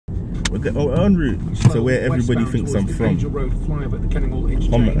We're en route to where everybody thinks I'm from.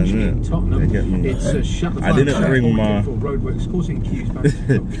 Comment, isn't it? They get me. I didn't bring my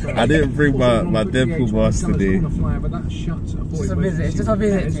I didn't bring my Deadpool mask today. It's a visit. It's just a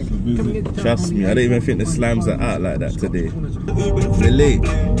visit. Trust me, I didn't even think the slams are out like that today. We're late.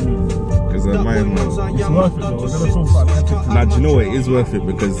 Because of my man. It's worth it though. We're gonna talk about that. Now, do you know what? It is worth it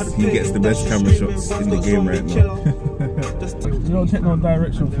because he gets the best camera shots in the game right now. You don't take no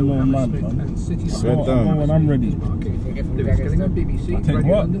direction from no man, man. Swear down. When I'm ready. I take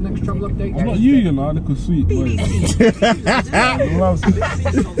what? I'm not you know, little sweet boy.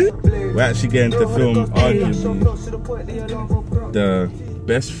 We're actually getting to film arguably the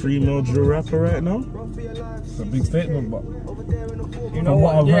best female drill rapper right now. It's a big statement, but you know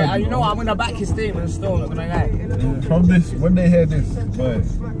what? Yeah, you know what? I'm gonna back his statement still. Not gonna lie. Yeah, from this, when they hear this, boy,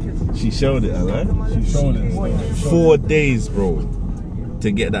 she showed it, right? She showed it. 4 days, bro,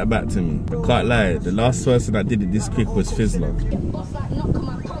 to get that back to me. I can't lie. The last person that did it this quick was Fizzler.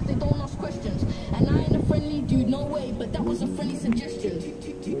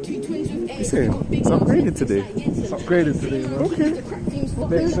 It's upgraded today. It's upgraded today, man. Okay.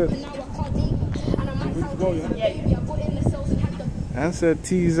 Makes sense. Answer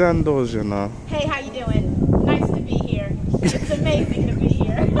T's and those, you know. Hey, how you doing? Nice to be here. It's amazing to be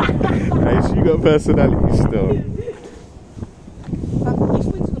here. Hey, she got personality still. This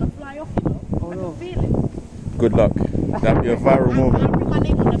wing's gonna fly off, you know. I can feel it. Good luck. That'll be a viral moment. I'll bring my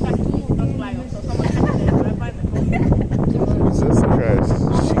name on the back to fly off, so someone can say when I find the phone. Jesus Christ.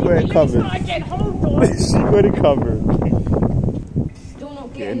 She got it covered. She got it covered. Still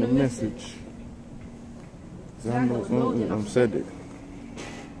not Getting the message. I'm said it.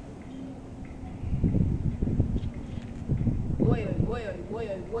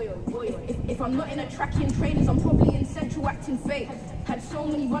 If I'm not in a tracking trainers, I'm probably in central acting fake. Had so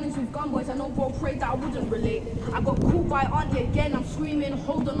many run-ins with gun boys, I know bro prayed that I wouldn't relate. I got called by auntie again, I'm screaming,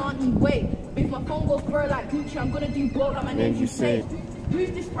 hold on auntie, wait. If my phone goes blur like Gucci, I'm gonna do blow like my name you say.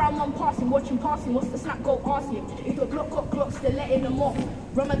 Who's this brown one passing, watching passing, what's the snack, go ask him. If the Glock got clocks, they're letting them off.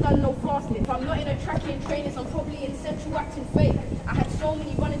 Ramadan, no fasting. If I'm not in a tracking trainers, I'm probably in central acting fake. I had so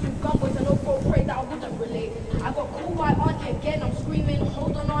many run-ins with gun boys, I know bro prayed that I wouldn't relate. I got called by auntie again, I'm screaming,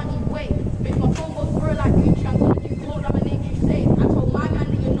 hold on auntie, wait. If my phone goes blur like Gucci, I'm gonna do blow like my name you say. I told my man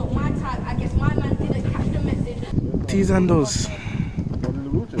that you're not my type, I guess my man didn't catch the message. T's and those.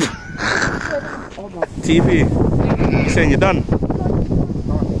 TV, you saying you're done?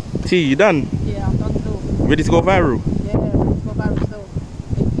 T, you done? Yeah, I'm done still. Ready to go viral? Yeah, ready to go viral still.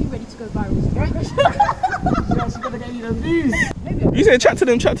 If you ready to go viral, She's gonna get you the views. You said chat to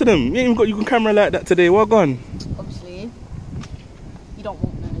them, chat to them. You ain't even got your camera like that today. What gone? obviously, you don't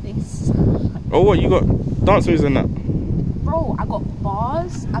want none of this. Oh, what? You got dance moves and that? Bro, I got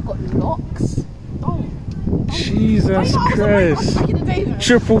bars, I got locks. Don't. Jesus Christ. Back in the day, man.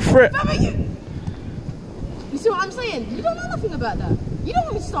 Triple threat. You see what I'm saying? You don't know nothing about that. You don't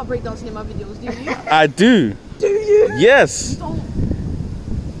want me to start breakdancing in my videos, do you? I do. Do you? Yes. You don't.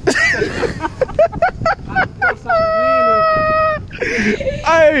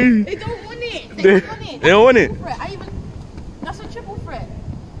 Aye. They don't want it. They don't want it. They don't want it. That's a triple threat.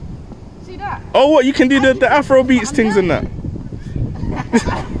 See that? Oh, what? You can do the Afro beats things and that.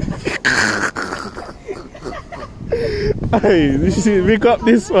 Hey, pick up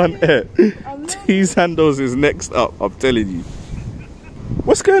this one. T's Handles is next up, I'm telling you.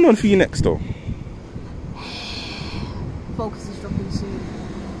 What's going on for you next though? Focus is dropping soon.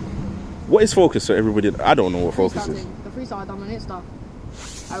 What is Focus for everybody? I don't know what Focus is. The freestyle I done on Insta.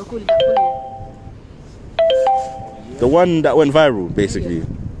 I recorded that fully. The one that went viral, basically.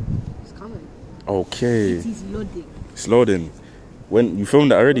 It's coming. Okay. It is loading. It's loading. When you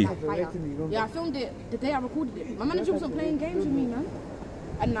filmed that already? Yeah, I filmed it the day I recorded it. My manager wasn't playing games with me, man.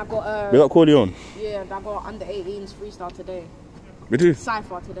 And I got We got Corleone. yeah, I got under 18s freestyle today. We do.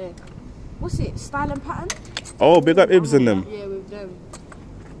 Cypher today. What's it? Style and pattern? Oh, big up Ibs and them. Yeah, with them.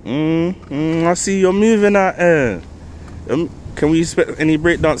 I see you're moving out there. Can we expect any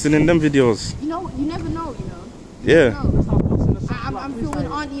breakdancing in them videos? You know, you never know, you know. Yeah. I'm filming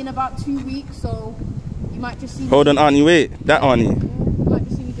Auntie in about 2 weeks, so you might just see me. Hold on, Auntie, wait. That Auntie. You might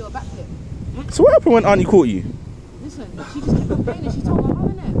just see me do a backflip. So what happened when Auntie caught you? Listen, she just kept complaining. She told my mum,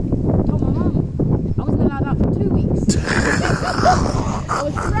 innit? Told my mum. I wasn't allowed out for 2 weeks. I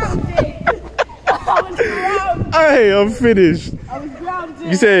was grounded. I was grounded. Hey, I'm finished. I was grounded.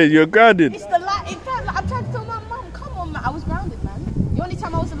 You said you're grounded. It's the light. In fact, like, I'm trying to tell my mum, come on, man. I was grounded, man. The only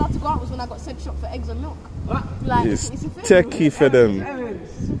time I was allowed to go out was when I got sent shop for eggs and milk. Like, It's a thing. techie for them.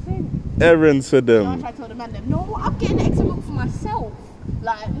 It's a thing. Errands for So I them. tried to tell the man, no, I'm getting the eggs and milk for myself.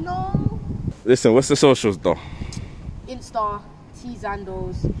 Like, no. Listen, what's the socials though? Insta,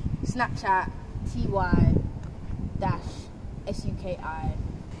 T-Zandos, Snapchat, TY-SUKI,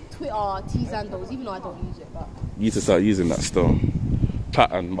 Twitter, T-Zandos, even though I don't use it, but... You need to start using that still.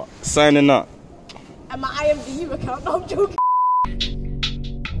 Pattern, but signing up. And my IMDU account, no, I'm joking.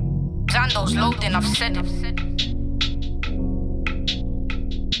 Zandos loading, I've said it.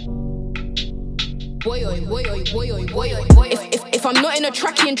 If I'm not in a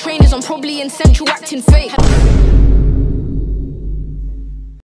trackie and trainers, I'm probably in central acting fake.